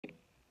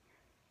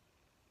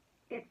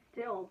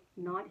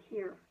not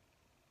here.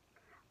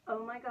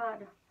 Oh my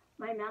God,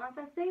 my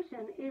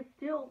manifestation is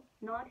still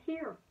not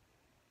here.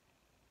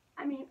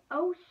 I mean,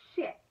 oh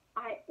shit,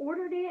 I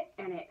ordered it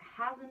and it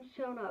hasn't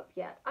shown up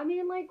yet. I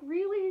mean, like,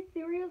 really,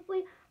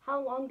 seriously,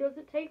 how long does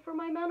it take for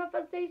my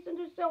manifestation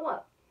to show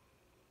up?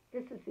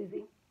 This is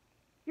Susie,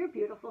 your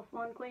beautiful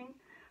Swan Queen,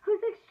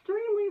 who's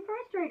extremely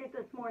frustrated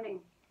this morning.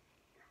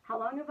 How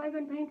long have I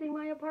been painting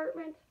my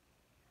apartment?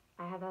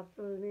 I have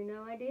absolutely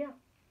no idea.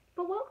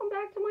 But welcome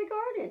back to my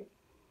garden.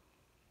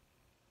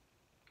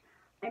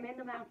 I'm in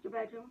the master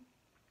bedroom,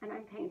 and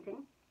I'm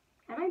painting,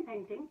 and I'm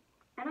painting,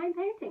 and I'm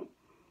painting.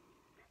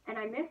 And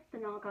I missed the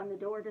knock on the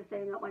door to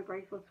say that my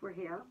bracelets were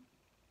here.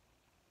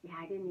 Yeah,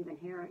 I didn't even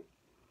hear it.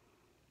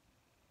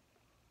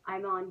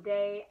 I'm on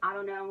day,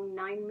 9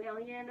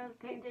 million of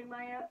painting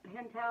my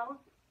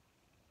penthouse.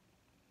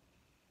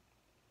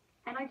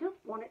 And I just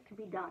want it to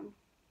be done.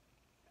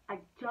 I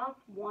just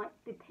want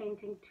the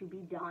painting to be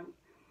done.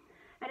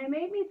 And it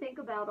made me think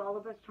about all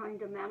of us trying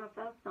to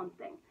manifest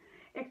something,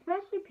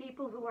 especially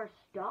people who are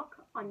stuck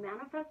on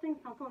manifesting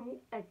something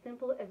as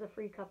simple as a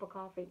free cup of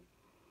coffee.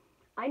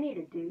 I need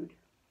a dude.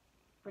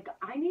 Like,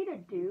 I need a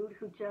dude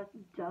who just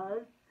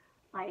does,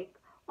 like,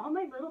 all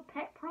my little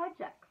pet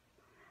projects.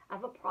 I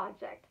have a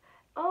project.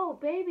 Oh,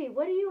 baby,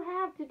 what do you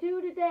have to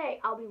do today?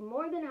 I'll be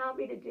more than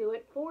happy to do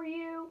it for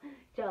you.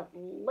 Just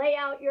lay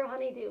out your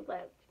honey-do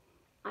list.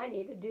 I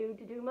need a dude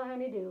to do my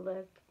honey-do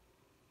list.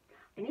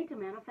 I need to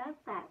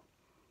manifest that.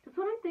 That's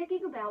what I'm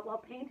thinking about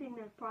while painting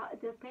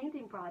this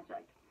painting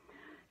project.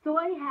 So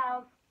I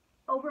have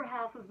over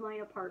half of my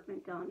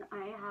apartment done.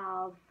 I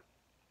have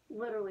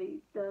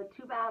literally the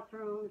 2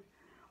 bathrooms,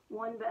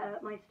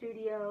 my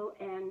studio,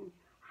 and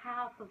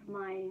half of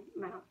my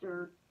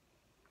master.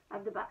 I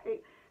have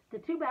the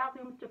 2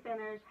 bathrooms to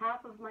finish,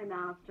 half of my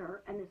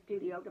master, and the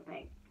studio to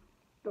paint.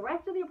 The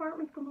rest of the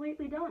apartment's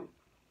completely done.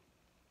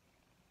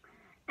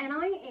 And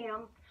I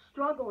am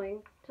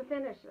struggling to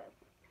finish this.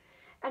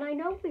 And I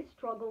know we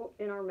struggle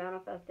in our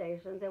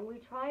manifestations, and we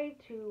try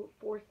to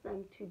force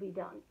them to be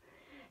done.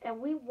 And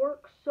we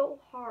work so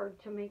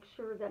hard to make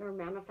sure that our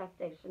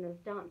manifestation is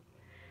done.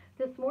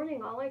 This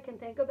morning, all I can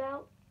think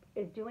about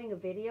is doing a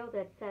video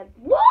that said,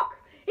 look,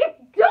 it's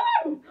done!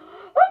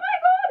 Oh my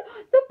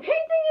God, the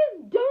painting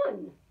is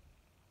done!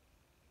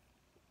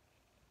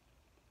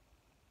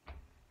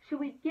 Should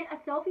we get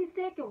a selfie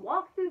stick and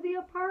walk through the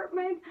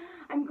apartment?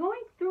 I'm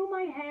going through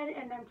my head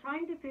and I'm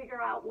trying to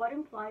figure out what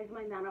implies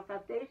my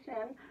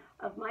manifestation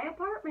of my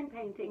apartment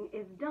painting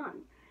is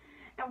done.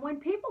 And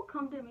when people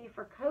come to me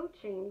for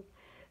coaching,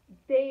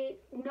 they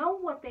know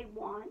what they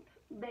want.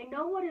 They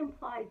know what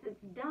implies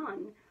it's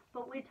done,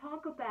 but we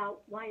talk about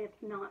why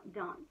it's not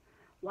done,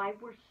 why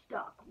we're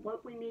stuck,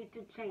 what we need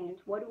to change,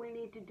 what do we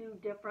need to do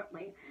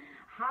differently.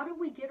 How do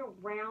we get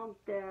around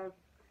this?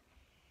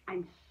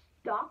 I'm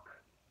stuck.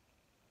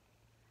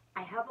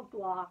 I have a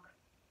block,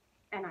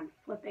 and I'm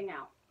flipping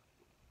out.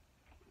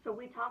 So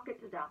we talk it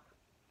to death.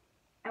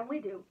 And we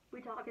do. We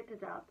talk it to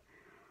death.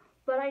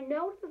 But I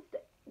noticed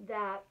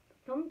that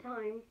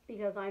sometimes,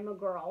 because I'm a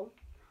girl,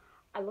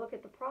 I look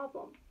at the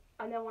problem.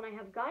 And then when I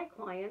have guy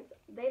clients,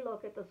 they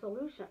look at the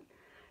solution.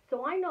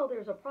 So I know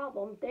there's a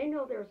problem. They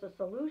know there's a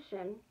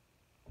solution.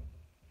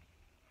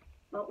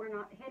 But we're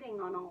not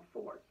hitting on all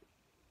fours.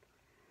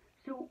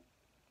 So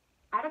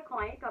I had a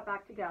client got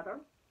back together,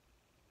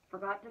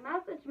 forgot to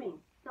message me.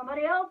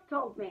 Somebody else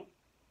told me.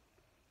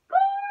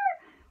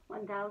 Score!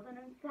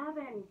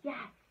 1007. Yes.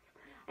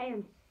 I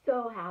am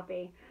so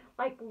happy.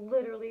 Like,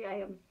 literally, I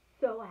am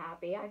so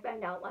happy. I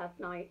found out last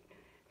night.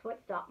 It's what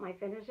stopped my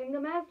finishing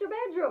the master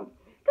bedroom.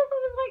 Because I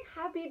was,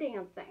 like, happy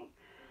dancing.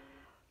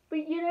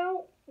 But, you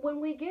know, when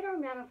we get our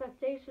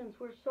manifestations,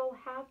 we're so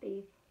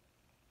happy.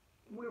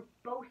 We're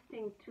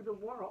boasting to the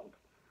world.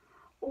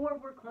 Or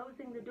we're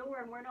closing the door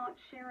and we're not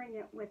sharing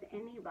it with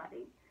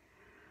anybody.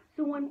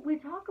 So when we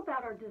talk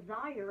about our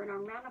desire and our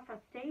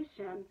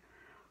manifestation,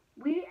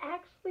 we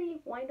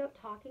actually wind up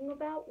talking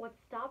about what's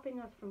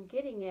stopping us from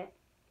getting it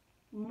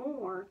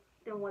more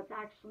than what's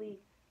actually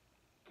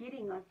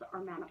getting us our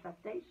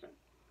manifestation.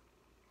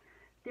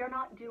 They're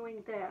not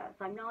doing this.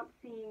 I'm not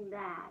seeing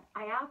that.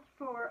 I asked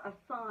for a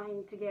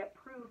sign to get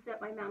proof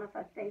that my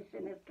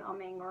manifestation is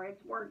coming or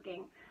it's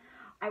working.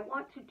 I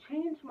want to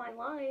change my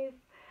life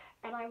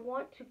and I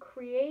want to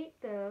create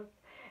this.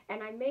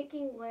 And I'm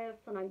making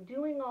lists, and I'm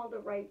doing all the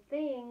right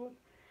things,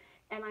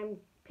 and I'm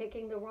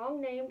picking the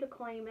wrong name to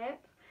claim it,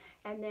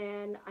 and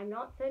then I'm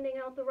not sending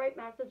out the right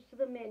message to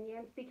the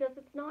minions because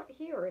it's not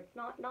here. It's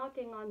not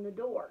knocking on the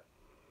door.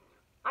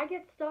 I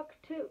get stuck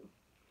too.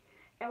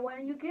 And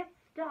when you get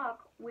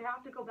stuck, we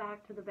have to go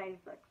back to the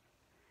basics.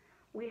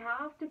 We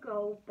have to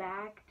go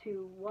back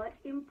to what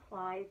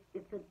implies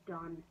it's a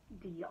done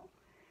deal.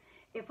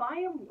 If I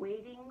am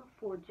waiting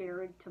for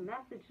Jared to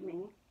message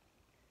me,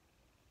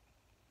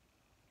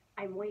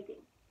 I'm waiting.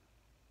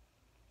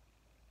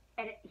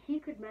 And he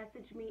could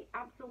message me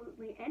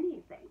absolutely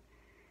anything.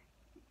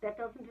 That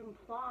doesn't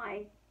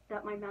imply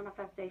that my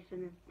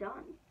manifestation is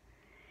done.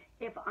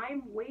 If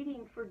I'm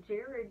waiting for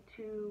Jared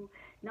to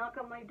knock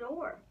on my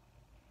door,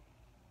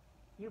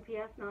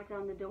 UPS knocked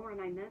on the door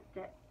and I missed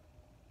it.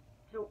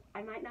 So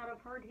I might not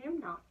have heard him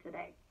knock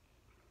today.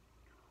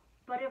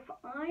 But if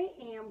I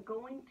am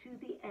going to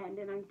the end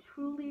and I'm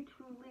truly,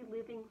 truly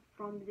living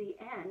from the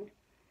end,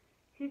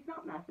 he's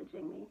not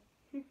messaging me.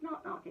 He's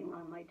not knocking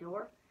on my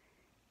door.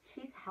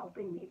 He's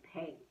helping me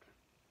paint.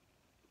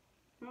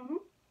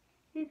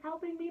 He's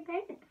helping me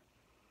paint.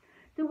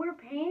 So we're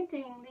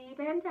painting the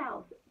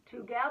penthouse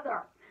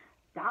together.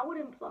 That would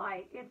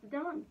imply it's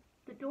done.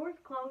 The door's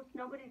closed,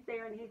 nobody's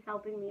there, and he's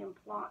helping me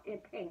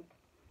paint.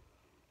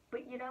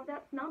 But you know,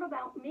 that's not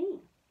about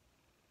me.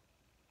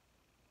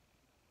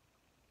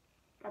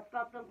 That's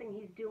about something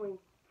he's doing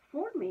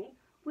for me,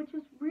 which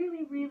is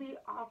really, really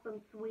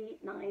awesome,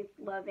 sweet, nice,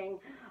 loving,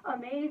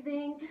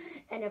 amazing.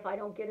 And if I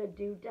don't get a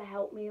dude to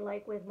help me,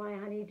 like with my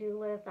honey-do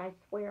list, I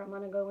swear I'm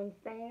going to go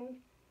insane.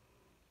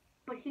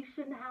 But he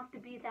shouldn't have to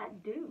be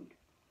that dude.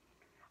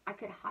 I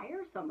could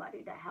hire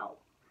somebody to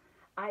help.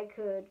 I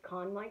could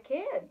con my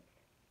kids.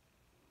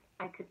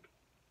 I could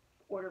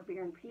order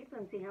beer and pizza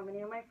and see how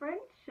many of my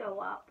friends show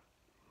up.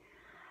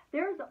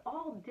 There's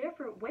all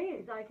different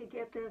ways I could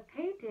get this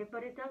painted,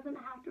 but it doesn't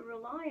have to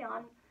rely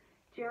on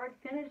Jared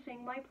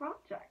finishing my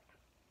project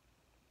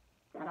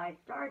that I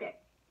started,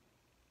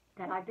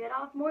 that I bit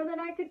off more than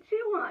I could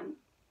chew on,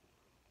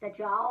 that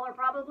y'all are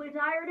probably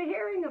tired of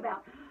hearing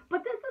about.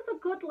 But this is a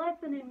good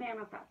lesson in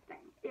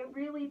manifesting. It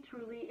really,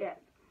 truly is.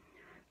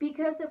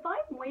 Because if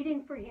I'm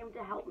waiting for him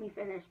to help me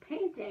finish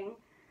painting,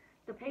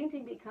 the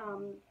painting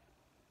becomes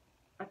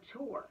a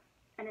chore,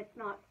 and it's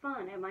not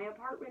fun, and my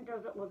apartment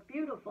doesn't look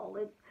beautiful.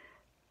 It's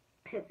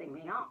pissing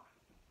me off.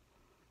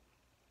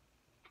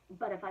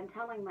 But if I'm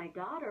telling my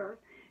daughter,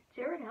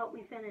 Jared helped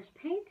me finish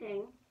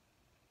painting,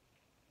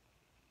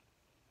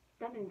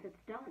 that means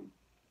it's done.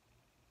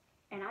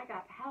 And I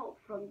got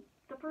help from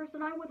the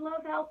person I would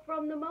love help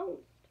from the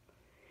most.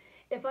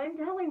 If I'm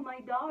telling my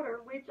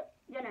daughter, which,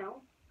 you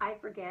know, I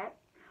forget,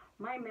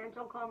 my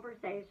mental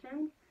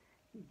conversations,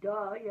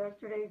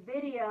 yesterday's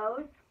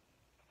videos,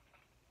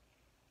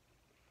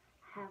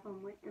 have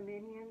them with the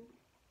minions,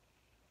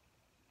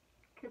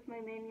 because my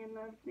minion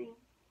loves me.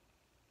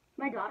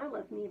 My daughter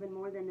loves me even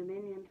more than the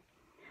minions.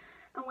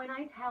 And when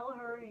I tell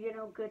her, you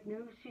know, good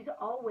news, she's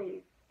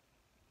always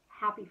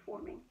happy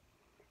for me.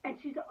 And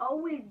she's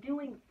always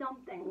doing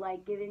something,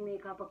 like giving me a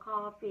cup of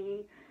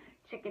coffee,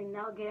 chicken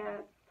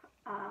nuggets,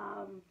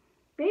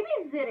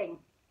 babysitting.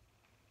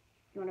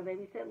 You want to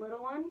babysit,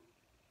 little one?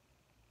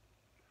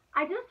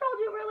 I just told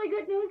you really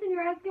good news and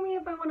you're asking me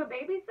if I want to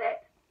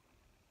babysit?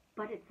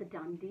 But it's a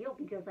done deal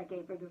because I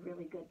gave her the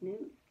really good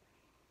news.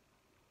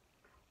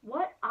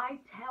 What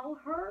I tell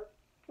her,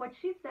 what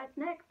she says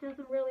next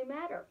doesn't really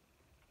matter.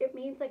 It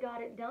means I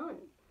got it done.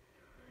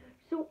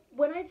 So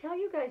when I tell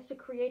you guys to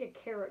create a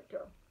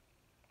character,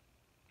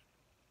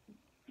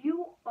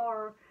 you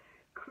are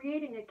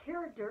creating a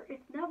character.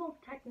 It's Neville's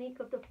technique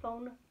of the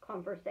phone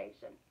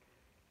conversation.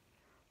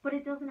 But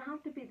it doesn't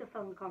have to be the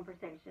phone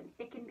conversation.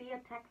 It can be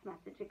a text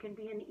message. It can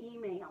be an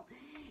email.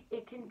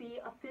 It can be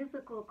a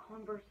physical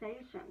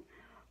conversation.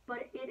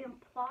 But it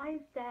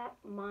implies that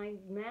my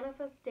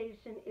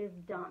manifestation is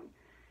done.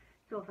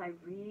 So if I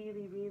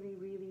really, really,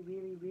 really,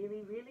 really,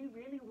 really, really,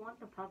 really want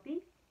the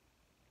puppy,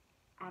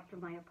 after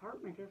my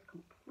apartment is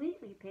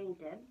completely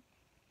painted,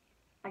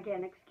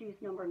 again, excuse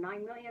number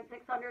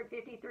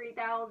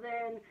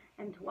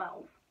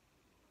 9,653,012.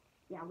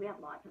 Yeah, we have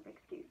lots of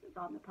excuses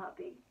on the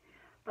puppy.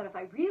 But if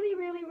I really,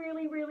 really,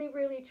 really, really,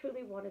 really,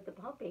 truly wanted the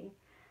puppy,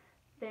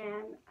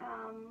 then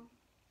I'm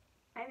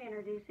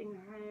introducing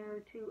her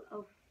to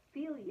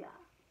Ophelia.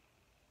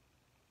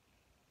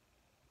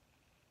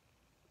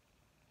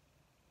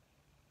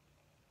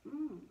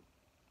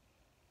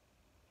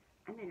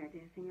 I'm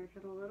introducing her to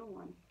the little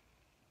one.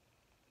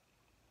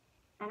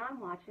 And I'm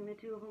watching the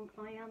two of them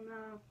play on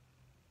the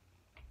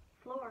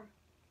floor.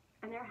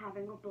 And they're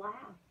having a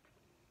blast.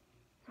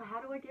 So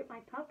how do I get my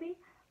puppy?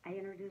 I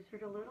introduce her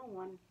to little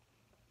one.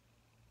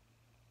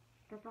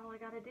 That's all I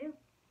got to do.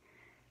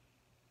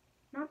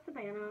 Not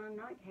Savannah,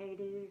 not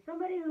Katie.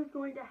 Somebody who's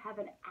going to have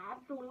an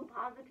absolute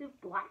positive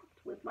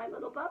blast with my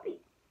little puppy.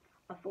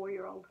 A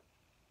 4-year-old.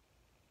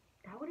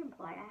 That would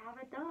imply I have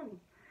it done.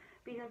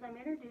 Because I'm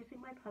introducing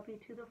my puppy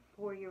to the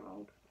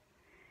 4-year-old.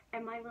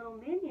 And my little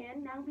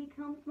minion now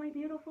becomes my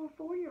beautiful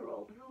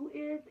 4-year-old who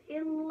is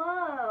in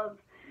love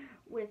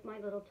with my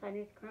little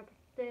Chinese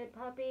crested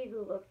puppy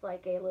who looks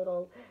like a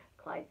little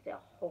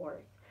Clydesdale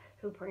horse,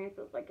 who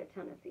prances like a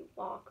Tennessee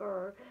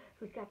Walker,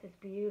 who's got this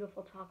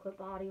beautiful chocolate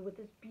body with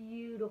this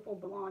beautiful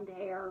blonde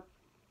hair.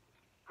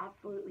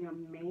 Absolutely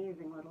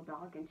amazing little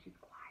dog, and she's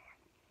quiet.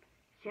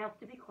 She has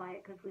to be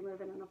quiet because we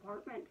live in an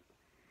apartment.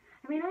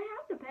 I mean, I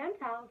have the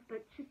penthouse,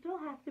 but she still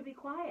has to be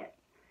quiet.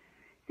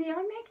 See,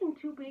 I'm making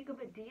too big of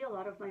a deal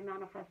out of my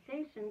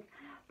manifestations,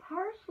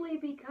 partially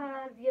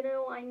because, you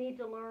know, I need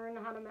to learn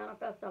how to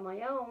manifest on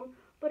my own,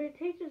 but it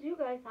teaches you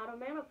guys how to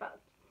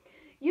manifest.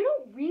 You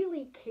don't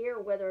really care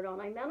whether or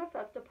not I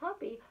manifest a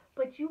puppy,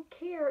 but you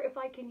care if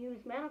I can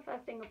use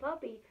manifesting a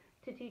puppy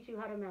to teach you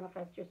how to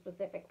manifest your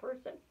specific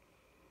person.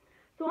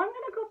 So I'm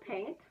going to go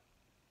paint,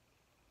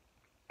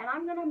 And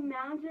I'm going to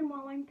imagine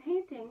while I'm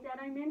painting that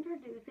I'm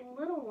introducing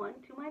little one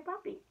to my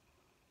puppy.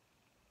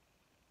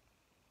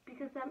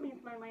 Because that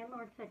means my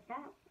landlord said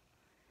yes.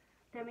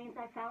 That means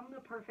I found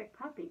the perfect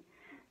puppy.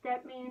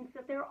 That means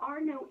that there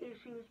are no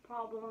issues,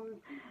 problems,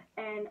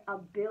 and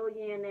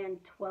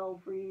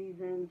 1,012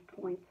 reasons,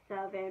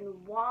 0.7,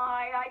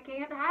 why I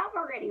can't have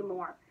her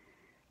anymore.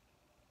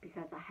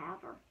 Because I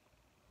have her.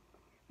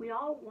 We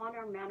all want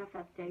our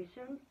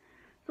manifestations.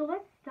 So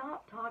let's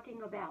stop talking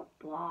about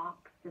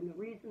blocks and the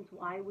reasons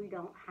why we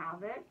don't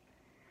have it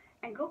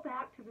and go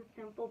back to the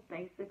simple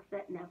basics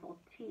that Neville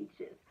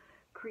teaches.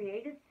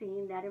 Create a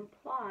scene that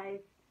implies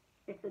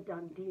it's a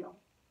done deal.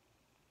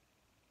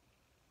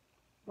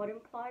 What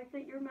implies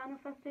that your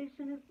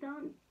manifestation is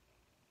done?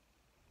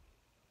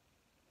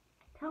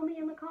 Tell me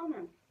in the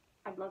comments.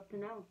 I'd love to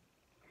know.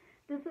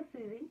 This is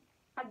Susie,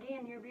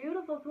 again, your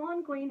beautiful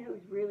Swan Queen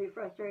who's really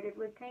frustrated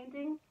with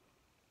painting.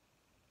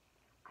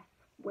 I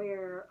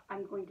swear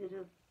I'm going to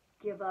just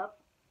give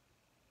up.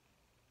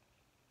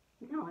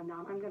 No, I'm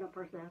not. I'm going to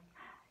persist.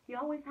 You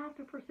always have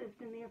to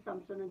persist in the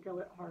assumption until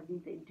it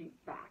hardens into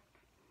fact.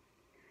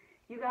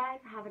 You guys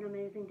have an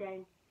amazing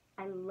day.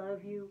 I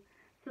love you.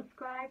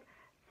 Subscribe.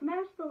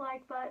 Smash the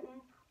like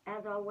button.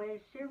 As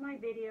always, share my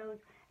videos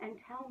and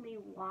tell me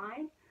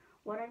why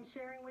what I'm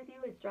sharing with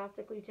you is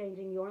drastically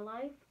changing your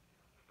life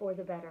for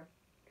the better.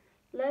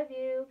 Love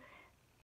you.